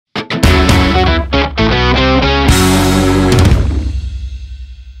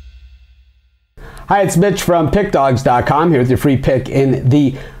Hi, it's Mitch from pickdawgz.com here with your free pick in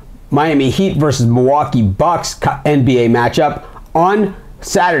the Miami Heat versus Milwaukee Bucks NBA matchup on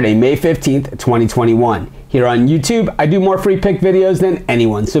Saturday, May 15th, 2021. Here on YouTube, I do more free pick videos than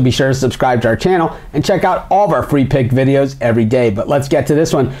anyone, so be sure to subscribe to our channel and check out all of our free pick videos every day. But let's get to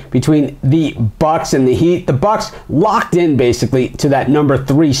this one between the Bucks and the Heat. The Bucks locked in basically to that number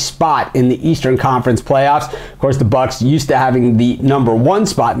 3 spot in the Eastern Conference playoffs. Of course, the Bucks used to having the number 1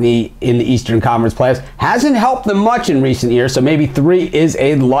 spot in the Eastern Conference playoffs. Hasn't helped them much in recent years, so maybe 3 is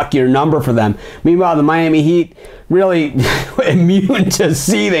a luckier number for them. Meanwhile, the Miami Heat really immune to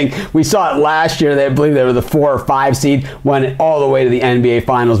seeding. We saw it last year. I believe they were the 4 or 5 seed, went all the way to the NBA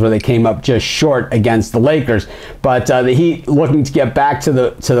Finals where they came up just short against the Lakers. But the Heat looking to get back to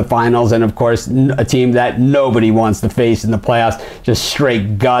the finals, and of course a team that nobody wants to face in the playoffs. Just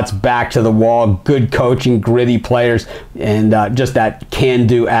straight guts, back to the wall, good coaching, gritty players, and just that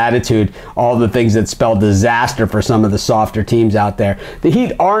can-do attitude. All the things that spell disaster for some of the softer teams out there. The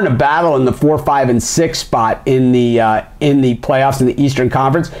Heat are in a battle in the 4, 5, and 6 spot in the playoffs in the Eastern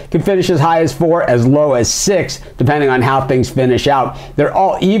Conference. Can finish as high as 4, as low as 6, depending on how things finish out. They're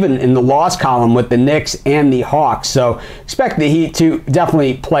all even in the loss column with the Knicks and the Hawks, so expect the Heat to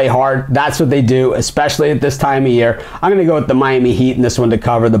definitely play hard. That's what they do, especially at this time of year. I'm going to go with the Miami Heat in this one to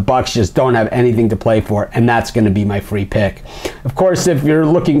cover. The Bucks just don't have anything to play for, and that's going to be my free pick. Of course, if you're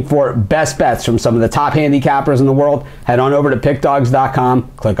looking for best bets from some of the top handicappers in the world, head on over to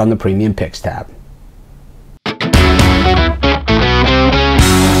pickdawgz.com, click on the Premium Picks tab.